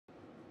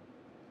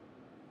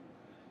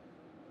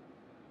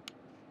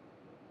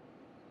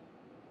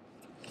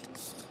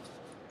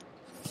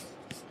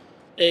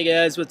Hey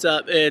guys, what's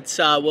up? It's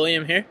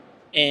William here,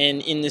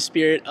 and in the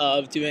spirit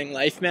of doing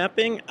life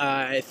mapping,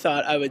 I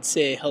thought I would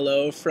say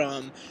hello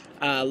from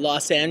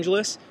Los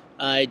Angeles.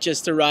 I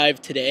just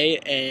arrived today,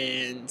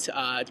 and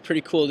it's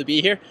pretty cool to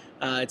be here.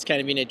 It's kind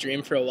of been a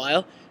dream for a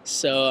while,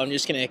 so I'm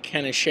just gonna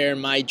kind of share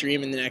my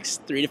dream in the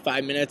next 3 to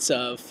 5 minutes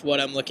of what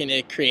I'm looking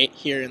to create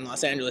here in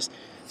Los Angeles.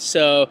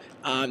 So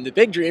the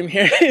big dream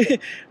here,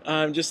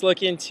 I'm just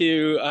looking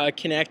to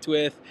connect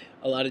with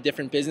a lot of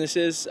different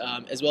businesses,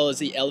 as well as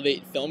the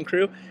Elevate film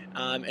crew,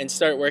 and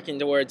start working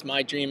towards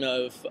my dream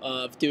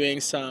of doing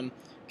some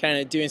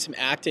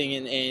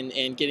acting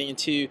and getting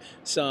into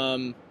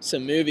some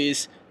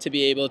movies to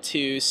be able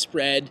to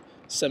spread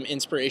some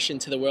inspiration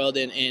to the world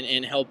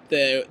and help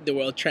the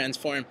world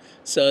transform.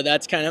 So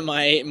that's kind of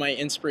my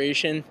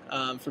inspiration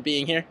for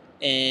being here,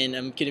 and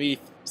I'm going to be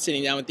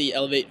sitting down with the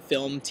Elevate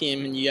film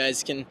team, and you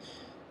guys can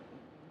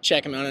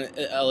check them out on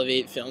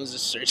Elevate Films.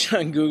 Just search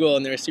on Google,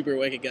 and they're super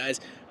wicked guys.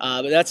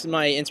 But that's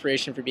my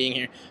inspiration for being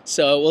here.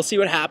 So we'll see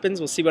what happens.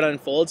 We'll see what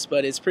unfolds.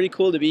 But it's pretty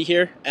cool to be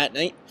here at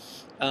night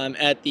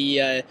at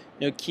the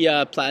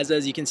Nokia Plaza,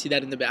 as you can see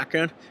that in the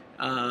background,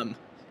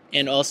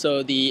 and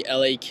also the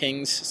LA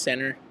Kings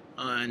Center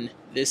on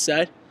this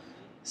side.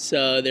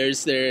 So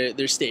there's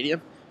their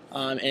stadium,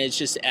 and it's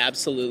just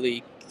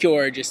absolutely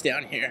gorgeous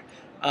down here.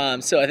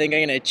 So I think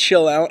I'm gonna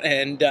chill out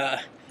and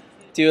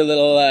do a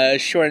little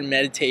short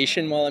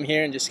meditation while I'm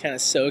here and just kind of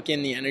soak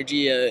in the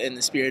energy and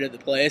the spirit of the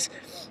place.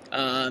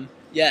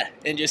 Yeah,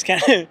 and just kind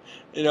of,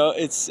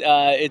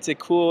 it's a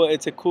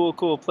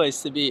cool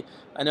place to be.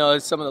 I know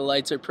some of the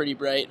lights are pretty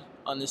bright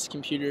on this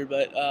computer,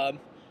 but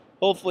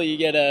hopefully you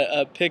get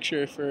a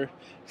picture for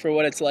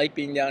what it's like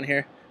being down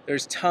here.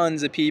 There's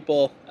tons of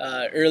people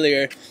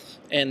earlier,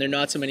 and they're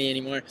not so many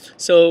anymore.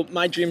 So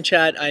my dream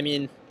chat, I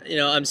mean,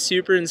 I'm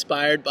super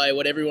inspired by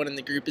what everyone in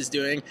the group is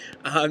doing.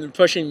 They're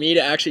pushing me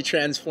to actually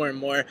transform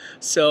more.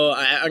 So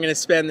I'm going to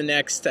spend the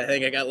next, I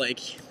think I got like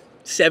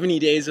 70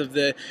 days of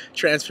the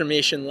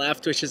transformation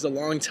left, which is a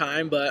long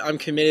time, but I'm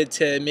committed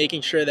to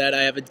making sure that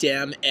I have a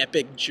damn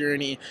epic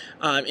journey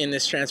in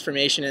this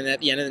transformation, and at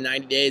the end of the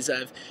 90 days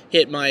I've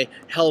hit my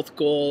health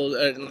goal,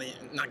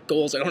 not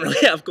goals, I don't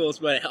really have goals,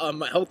 but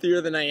I'm healthier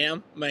than I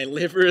am. My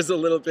liver is a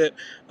little bit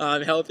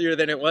healthier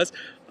than it was.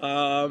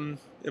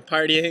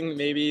 Partying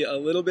maybe a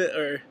little bit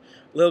or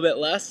a little bit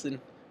less, and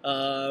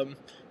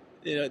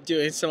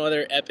doing some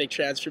other epic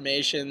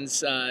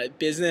transformations,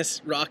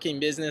 rocking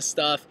business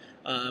stuff,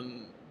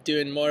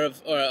 doing more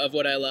of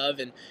what I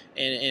love,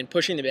 and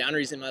pushing the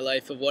boundaries in my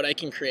life of what I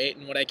can create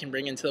and what I can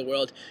bring into the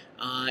world,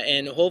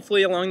 and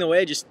hopefully along the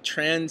way just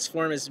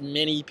transform as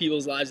many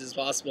people's lives as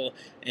possible,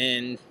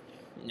 and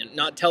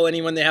not tell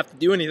anyone they have to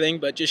do anything,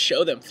 but just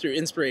show them through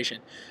inspiration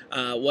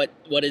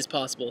what is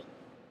possible,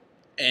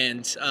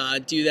 and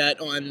do that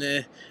on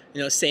the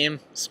same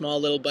small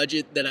little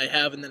budget that I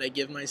have and that I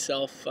give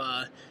myself,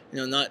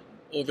 not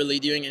overly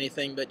doing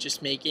anything, but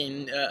just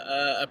making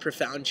a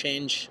profound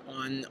change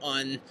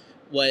on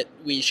what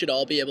we should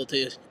all be able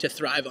to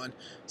thrive on.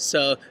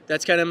 So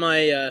that's kind of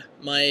my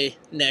my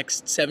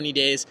next 70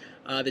 days.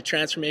 The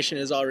transformation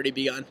has already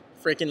begun.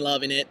 Freaking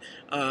loving it.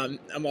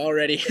 I'm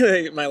already,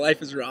 my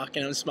life is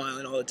rocking. I'm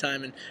smiling all the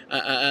time, and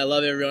I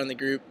love everyone in the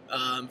group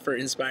for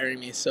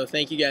inspiring me. So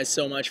thank you guys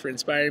so much for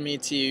inspiring me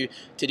to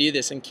do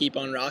this and keep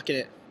on rocking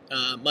it.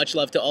 Much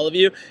love to all of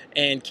you,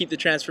 and keep the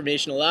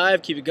transformation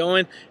alive. Keep it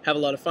going. Have a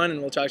lot of fun, and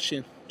we'll talk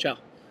soon. Ciao.